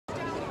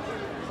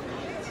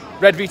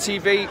Red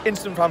VTV,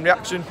 instant fan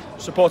reaction,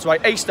 supported by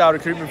A-Star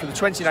Recruitment for the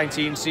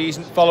 2019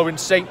 season, following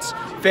Saints'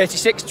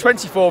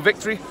 36-24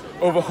 victory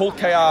over Hull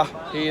KR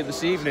here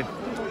this evening.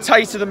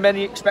 Tighter than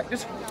many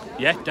expected?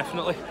 Yeah,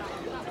 definitely.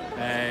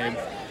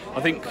 I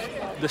think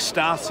the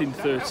starting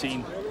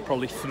 13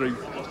 probably threw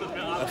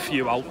a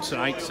few out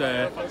tonight.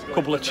 A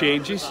couple of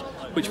changes,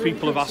 which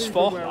people have asked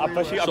for.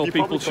 So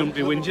people shouldn't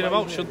be whinging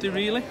about, should they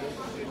really?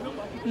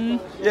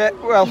 Yeah,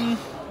 well,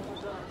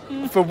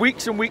 for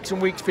weeks and weeks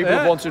and weeks, people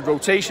have wanted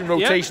rotation,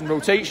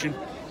 rotation.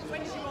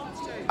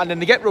 And then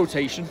they get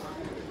rotation,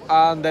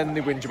 and then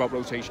they whinge about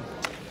rotation.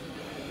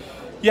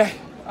 Yeah.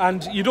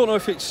 And you don't know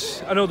if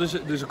it's... I know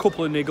there's a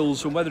couple of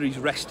niggles, and whether he's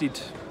rested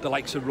the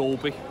likes of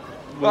Roby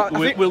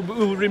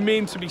will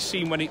remain to be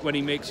seen when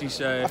he makes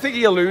his... I think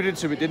he alluded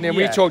to it, didn't he?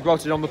 Yeah. We talked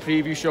about it on the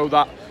preview show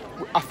that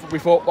we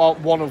thought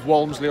one of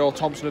Walmsley or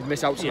Thompson had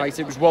missed out tonight.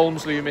 Yeah. It was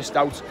Walmsley who missed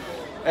out.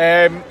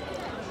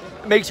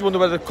 Makes you wonder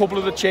whether a couple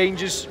of the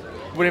changes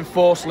were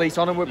enforced late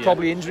on and were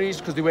probably injuries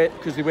because they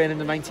weren't in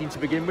the 19 to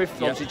begin with.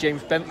 Yeah. Obviously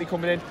James Bentley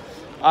coming in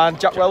and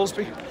Jack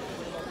Wellesby.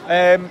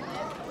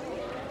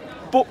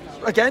 But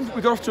again,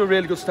 we got off to a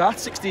really good start,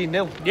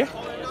 16-0. Yeah,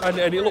 and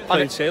it looked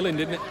plain sailing,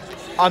 didn't it?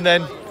 And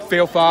then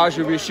Theo Farge,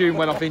 who we assume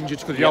went off injured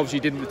because he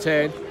obviously didn't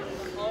return.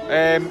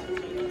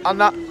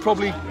 And that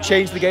probably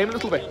changed the game a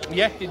little bit.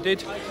 Yeah, it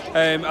did.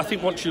 I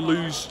think once you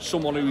lose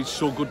someone who is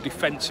so good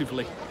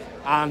defensively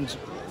and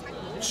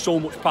so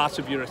much part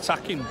of your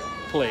attacking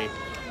play,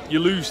 you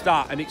lose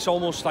that, and it's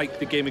almost like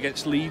the game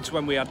against Leeds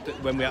when we had to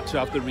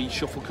have the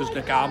reshuffle because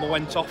Nagama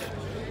went off.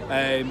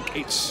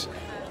 It's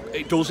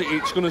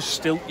going to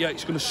stilt you,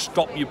 it's going to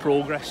stop your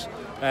progress.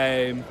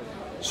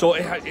 So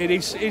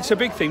it's a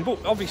big thing,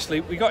 but obviously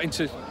we got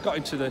into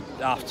the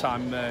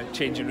half-time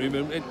changing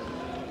room and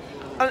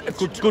a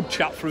good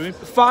chat through him.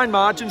 Fine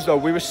margins though,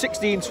 we were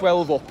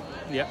 16-12 up.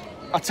 Yeah.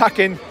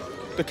 Attacking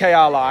the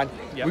KR line.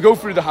 Yeah. We go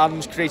through the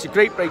hands, create a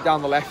great break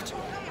down the left.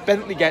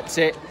 Bentley gets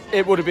it.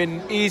 It would have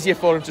been easier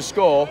for him to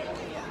score,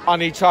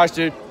 and he tries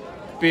to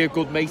be a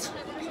good mate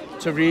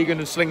to Regan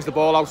and slings the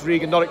ball out.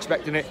 Regan not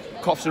expecting it,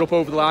 coughs it up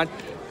over the line.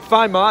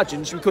 Fine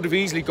margins, we could have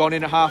easily gone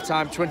in at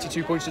half-time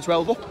 22 points to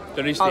 12 up.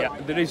 There is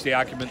the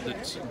argument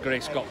that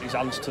Grace got his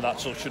hands to that,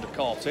 so should have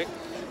caught it.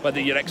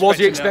 Whether you're expecting was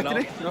he expecting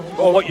it? No.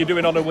 Or what you're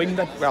doing on a wing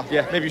then? Well,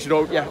 yeah, maybe you should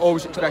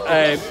always expect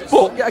it.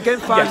 But again,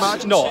 fine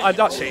margins. No,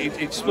 that's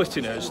it. It's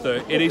splitting hairs.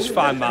 It is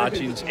fine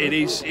margins.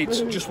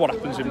 It's just what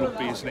happens in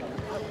rugby, isn't it?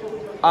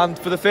 And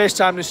for the first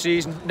time this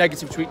season,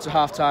 negative tweets at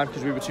half-time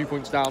because we were 2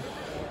 points down.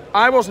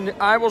 I wasn't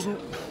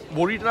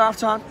worried at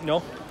half-time.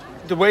 No.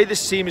 The way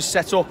this team is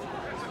set up,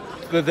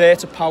 they're there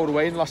to power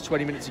away in the last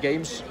 20 minutes of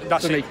games.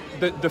 That's it.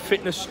 The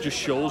fitness just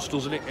shows,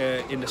 doesn't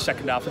it, in the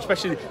second half,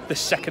 especially the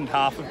second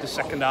half of the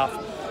second half.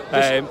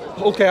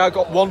 Okay, I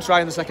got one try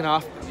in the second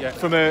half. Yeah.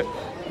 From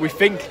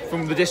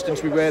the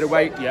distance we were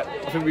away. Yeah.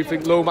 We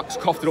think Lomax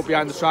coughed it up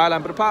behind the try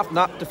line, but apart from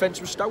that,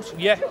 defence was stout.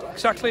 Yeah,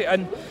 exactly,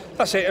 and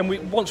that's it.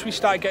 And once we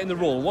started getting the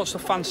roll, once the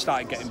fans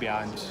started getting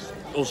behind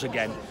us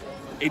again,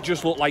 it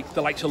just looked like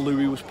the likes of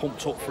Louis was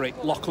pumped up for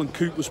it. Lachlan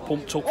Coote was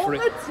pumped up for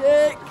it.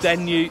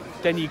 Then you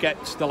get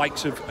the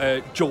likes of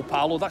Joe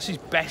Paulo. That's his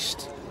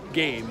best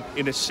game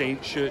in a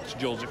Saints shirt,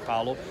 Joseph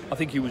Paulo. I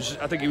think he was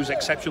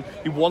exceptional.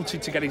 He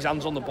wanted to get his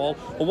hands on the ball,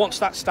 but once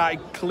that started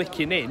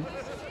clicking in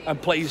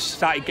and players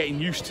started getting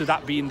used to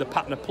that being the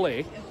pattern of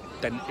play,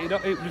 then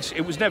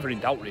it was never in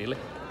doubt really.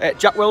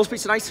 Jack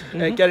Wellesby tonight,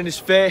 getting his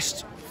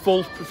first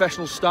full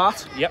professional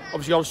start. Yep.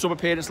 Obviously on some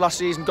appearance last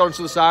season, got him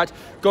to the side,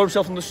 got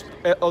himself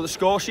on the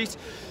score sheet.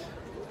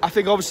 I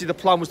think obviously the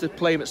plan was to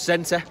play him at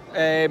centre.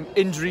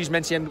 Injuries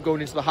meant he ended up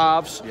going into the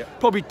halves. Yep.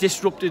 Probably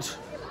disrupted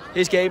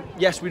his game.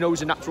 Yes, we know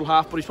he's a natural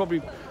half, but he's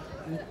probably,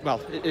 well,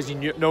 as you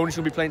know, he's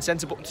going to be playing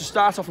centre. But to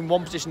start off in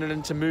one position and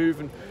then to move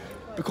and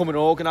become an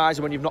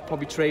organiser when you've not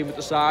probably trained with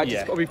the side,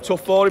 it's probably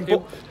tough for him,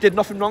 but did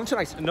nothing wrong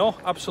tonight. No,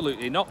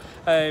 absolutely not.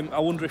 I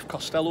wonder if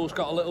Costello's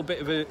got a little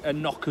bit of a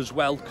knock as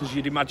well, because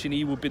you'd imagine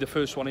he would be the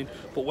first one in,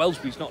 but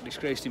Wellesby's not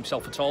disgraced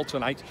himself at all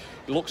tonight.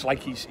 It looks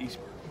like he's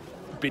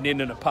been in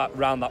and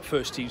around that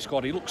first team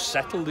squad. He looks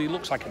settled, he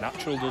looks like a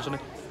natural, doesn't he?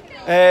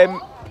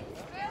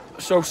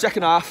 So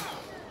second half,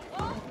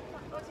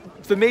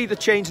 for me the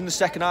change in the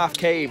second half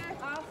came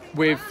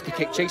with the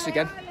kick chase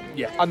again.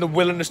 Yeah. And the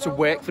willingness to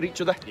work for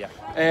each other. Yeah.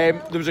 There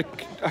was a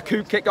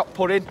coup kick got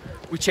put in,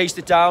 we chased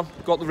it down,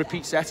 got the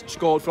repeat set,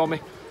 scored from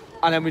it,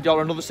 and then we got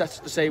another set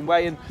the same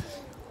way. And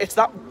it's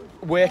that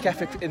work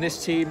ethic in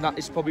this team that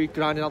is probably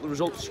grinding out the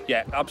results.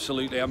 Yeah,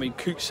 absolutely. I mean,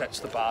 Coote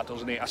sets the bar,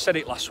 doesn't he? I said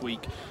it last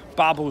week.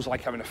 Barbo's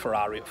like having a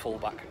Ferrari at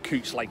fullback.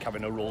 Coote's like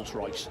having a Rolls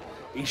Royce.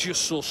 He's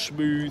just so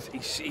smooth.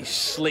 He's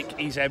slick.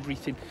 He's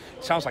everything.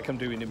 It sounds like I'm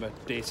doing him a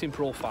dating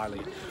profile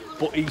here,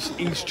 but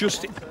he's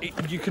just.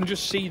 You can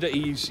just see that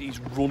he's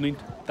running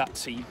that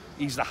team.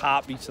 He's the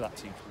heartbeat of that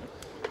team.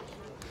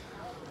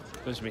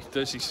 There's me.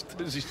 There's his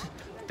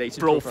dating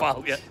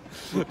profile. Yeah.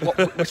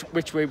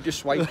 Which way would you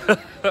swipe?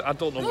 I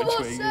don't know which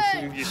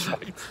way you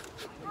swipe.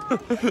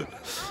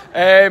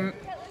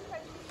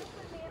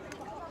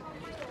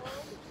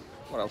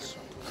 What else?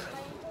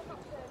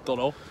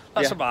 don't know.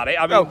 That's about it.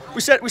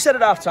 We said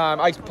at half time.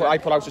 I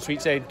put out a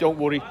tweet saying, "Don't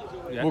worry,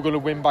 we're going to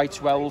win by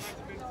 12."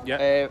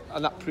 Yeah.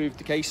 And that proved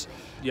the case.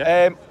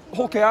 Yeah.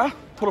 Hull KR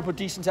put up a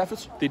decent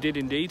effort. They did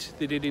indeed.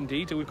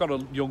 We've got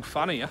a young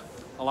fan here.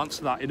 I'll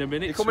answer that in a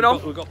minute. Coming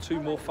on. We've got 2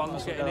 more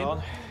fans getting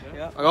in.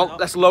 Yeah. Hang on,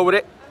 let's lower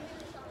it.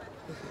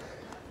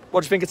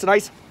 What do you think of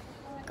tonight?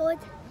 Good.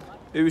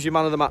 Who was your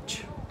man of the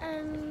match? I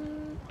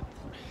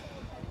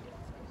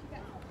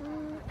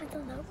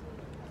don't know.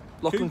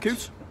 Lachlan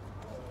Coote.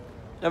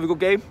 Have a good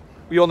game.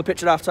 Were you on the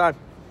pitch at half time?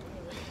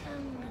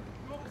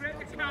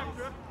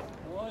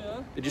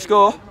 Did you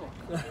score?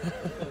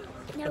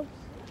 No.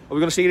 Are we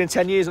going to see you in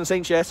 10 years in the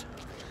Saints shirt?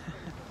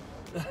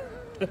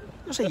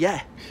 I say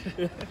yeah.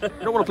 You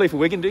don't want to play for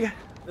Wigan, do you?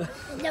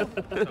 No.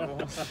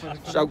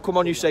 So come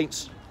on, you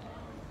Saints.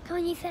 Come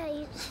on, you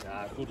say.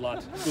 Good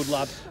lad.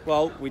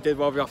 Well, we did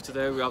what we have to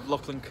do. We have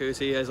Lachlan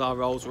Coote as our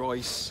Rolls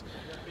Royce.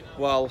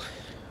 Well,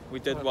 we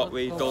did what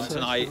we done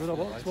tonight.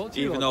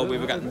 Even though we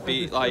were getting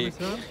beat, like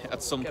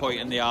at some point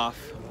in the half,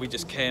 we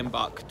just came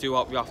back, do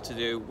what we have to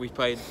do. We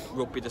played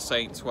rugby the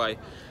Saints way,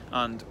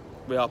 and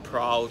we are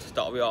proud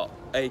that we are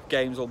 8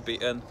 games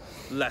unbeaten.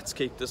 Let's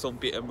keep this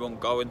unbeaten run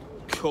going.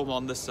 Come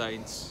on, the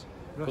Saints.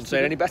 Couldn't say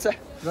it any better.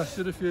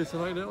 Rested a few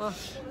tonight, didn't we?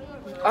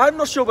 I'm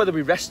not sure whether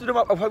we rested him.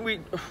 I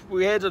think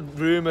we heard a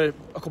rumour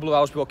a couple of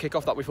hours before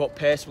kick-off that we thought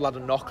Percival had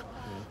a knock.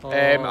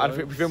 And I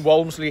think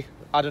Walmsley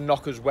had a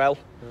knock as well.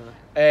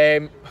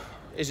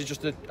 Is it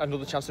just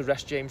another chance to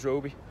rest James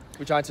Roby?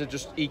 We're trying to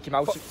just eke him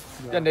out.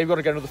 Then they've got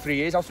to get another 3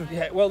 years out of him.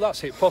 Yeah, well,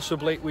 that's it.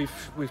 Possibly.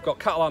 We've got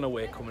Catalan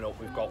away coming up.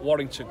 We've got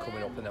Warrington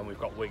coming up, and then we've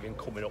got Wigan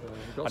coming up.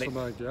 We've got some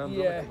games.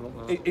 Yeah,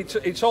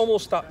 it's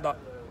almost that.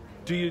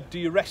 Do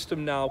you rest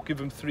them now? Give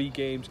them 3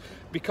 games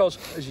because,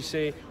 as you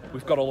say,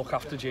 we've got to look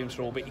after James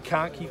Roby. He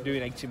can't keep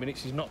doing 80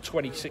 minutes. He's not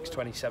 26,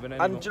 27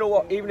 anymore. And do you know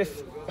what? Even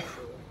if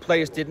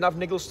players didn't have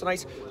niggles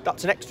tonight,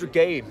 that's an extra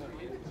game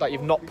that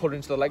you've not put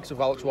into the legs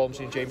of Alex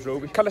Walmsley and James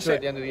Roby. Can I say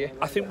at the end of the year?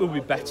 I think we'll be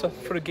better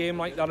for a game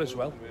like that as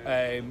well.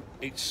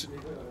 It's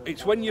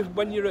when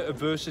you're at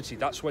adversity,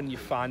 that's when you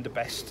find the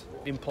best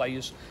in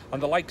players.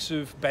 And the likes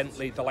of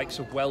Bentley, the likes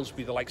of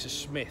Wellesby, the likes of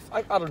Smith.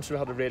 Adams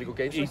had a really good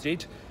game. He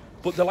did.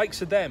 But the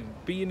likes of them,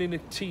 being in a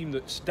team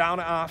that's down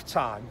at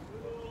half-time,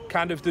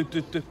 kind of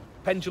the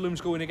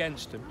pendulum's going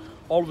against them,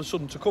 all of a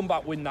sudden to come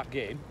back win that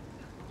game,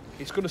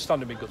 it's going to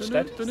stand them in good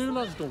stead. The new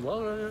lads done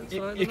well,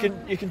 right? You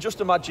can just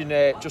imagine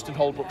Justin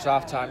Holbrook's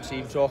half-time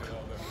team talk.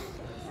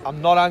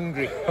 I'm not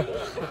angry.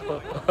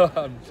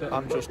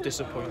 I'm just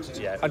disappointed.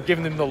 Yeah. And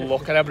giving them the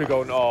look and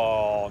everybody going,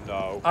 oh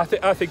no. I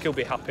think he'll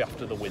be happy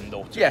after the win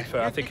though, to be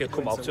fair. I think he'll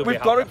come out, he'll be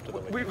happy after the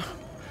win.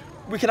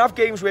 We can have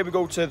games where we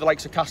go to the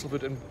likes of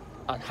Castleford and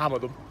hammer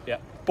them. Yeah.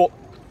 But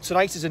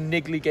tonight is a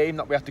niggly game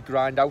that we have to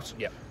grind out.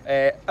 Yeah.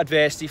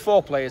 Adversity,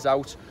 4 players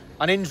out,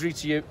 an injury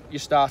to your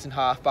starting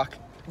halfback,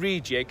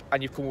 rejig,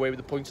 and you've come away with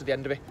the points at the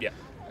end of it. Yeah.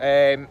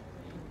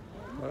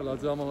 Right,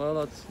 lads, I'm aware,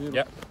 lads.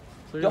 Yeah.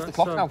 You're off the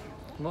clock now.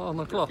 I'm not on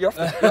the clock. You're off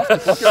the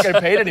clock. You're not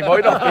getting paid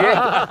anymore. You're not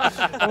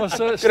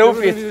here. Get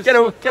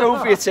home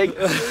for your tea.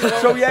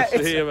 So yeah,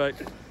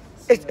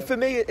 for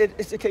me,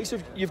 it's a case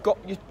of you've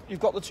got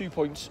the 2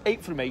 points,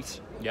 8 from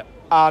 8. Yeah.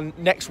 And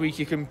next week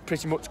you can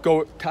pretty much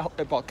go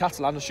at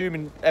Catalan,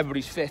 assuming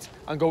everybody's fit,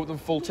 and go with them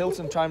full tilt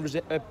and try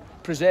and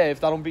preserve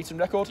that unbeaten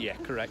record. Yeah,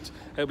 correct.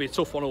 It'll be a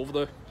tough one over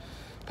the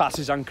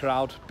partisan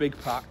crowd, big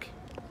pack.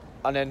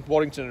 And then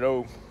Warrington at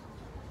home.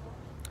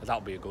 That'll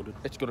be a good one.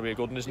 It's going to be a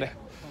good one, isn't it?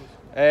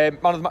 Man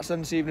of the match then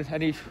this evening.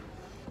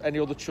 Any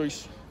other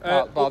choice?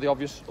 Bar the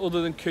obvious.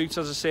 Other than Coote,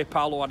 as I say,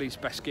 Paolo had his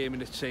best game in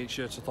the Saints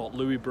shirt. I thought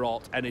Louis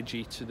brought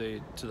energy to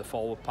the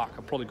forward pack.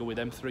 I'd probably go with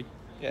them 3.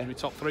 Yeah. Maybe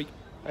top 3.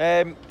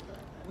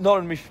 Not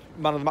in my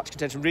man of the match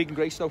contention. Regan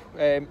Grace though,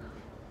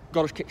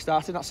 got us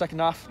kick-started in that second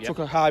half. Took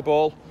a high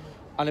ball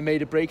and it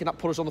made a break, and that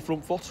put us on the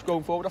front foot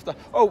going forward after.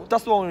 Oh,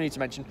 that's the one we need to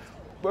mention.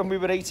 When we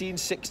were 18,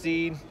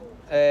 16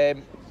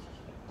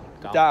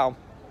 down,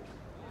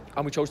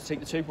 and we chose to take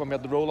the 2 when we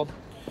had the roll on.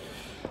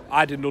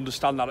 I didn't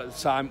understand that at the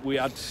time.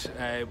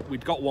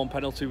 We'd got 1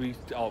 penalty. We'd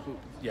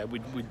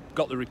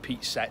got the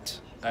repeat set,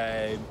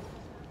 and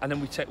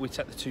then we take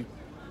the 2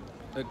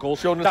 goals.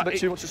 Showing us a bit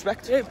too much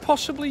respect.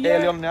 Possibly, yeah.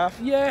 Early on in the half.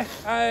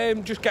 Yeah,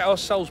 just get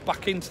ourselves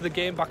back into the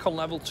game, back on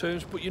level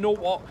terms. But you know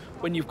what?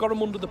 When you've got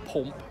them under the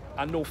pump,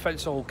 and no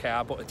offence to Hull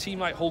KR, but a team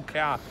like Hull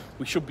KR,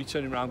 we should be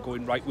turning around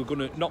going, right, we're going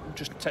to not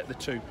just take the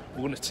 2,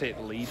 we're going to take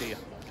the lead here.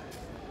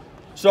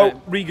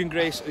 So Regan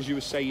Grace, as you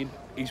were saying,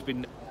 he's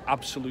been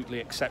absolutely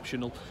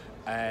exceptional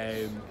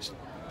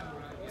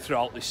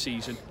throughout this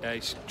season.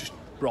 He's just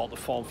brought the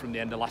form from the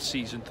end of last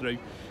season through.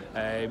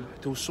 There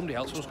was somebody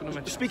else I was going to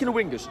mention. Speaking of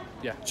wingers,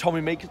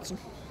 Tommy Makinson,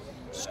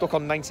 stuck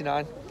on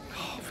 99.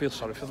 Oh, I feel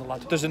sorry for the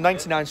lad. There's a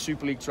 99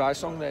 Super League try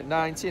song there.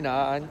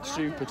 99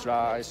 Super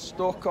tries,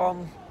 stuck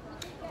on.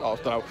 Oh, I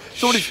don't know.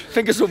 Somebody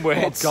think of some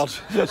words. Oh God,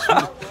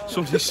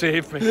 somebody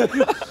saved me.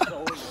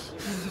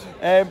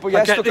 But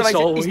yeah, stuck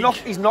on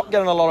he's not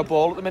getting a lot of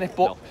ball at the minute.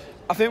 But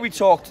I think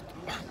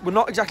we're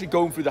not exactly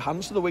going through the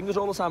hands of the wingers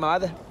all the time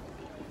either.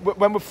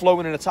 When we're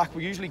flowing in attack,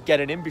 we're usually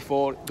getting in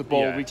before the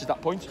ball reaches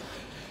that point.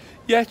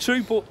 Yeah,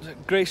 true, but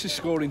Grace is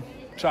scoring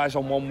tries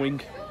on one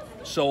wing,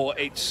 so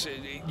it's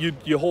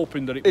you're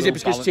hoping that it Is will it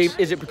because balance.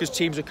 is it because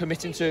teams are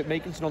committing to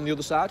Makinson on the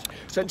other side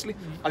potentially,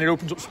 and it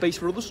opens up space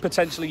for others?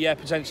 Potentially, yeah,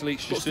 potentially.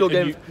 It's just still a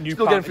getting- new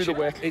still getting through partnership. the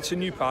work. It's a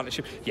new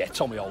partnership. Yeah,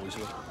 Tommy always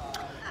will.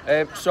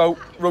 So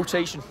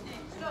rotation.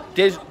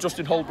 Did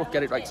Justin Holbrook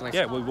get it right tonight?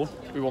 Yeah, we won.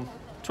 We won.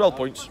 12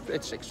 points.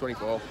 It's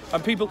 6-24.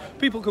 And people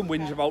can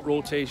whinge about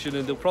rotation,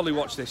 and they'll probably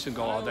watch this and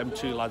go, "Oh, them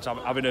two lads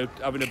having a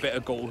bit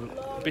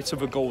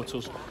of a go at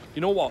us."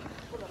 You know what?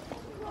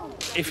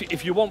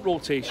 If you want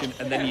rotation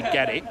and then you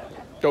get it,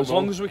 as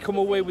long as we come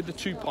away with the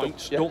 2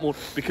 points, don't worry,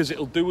 because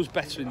it'll do us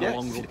better in the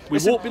long run. We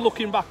won't be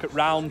looking back at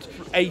round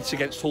 8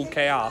 against Hull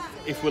KR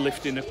if we're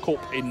lifting a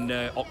cup in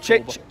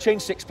October.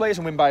 Change 6 players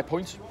and win by a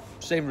point.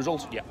 Same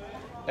result. Yeah.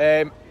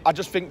 I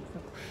just think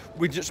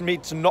we just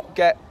need to not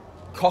get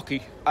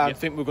cocky and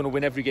think we're going to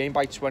win every game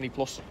by 20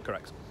 plus.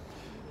 Correct.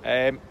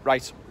 Right. I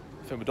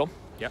think we're done.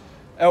 Yeah.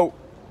 Oh,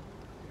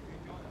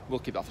 we'll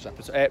keep that for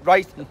separate.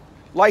 Right.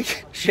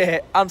 Like,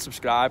 share and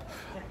subscribe,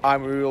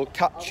 and we will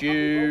catch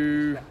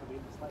you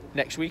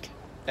next week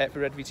for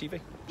Red V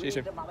TV. See you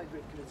soon.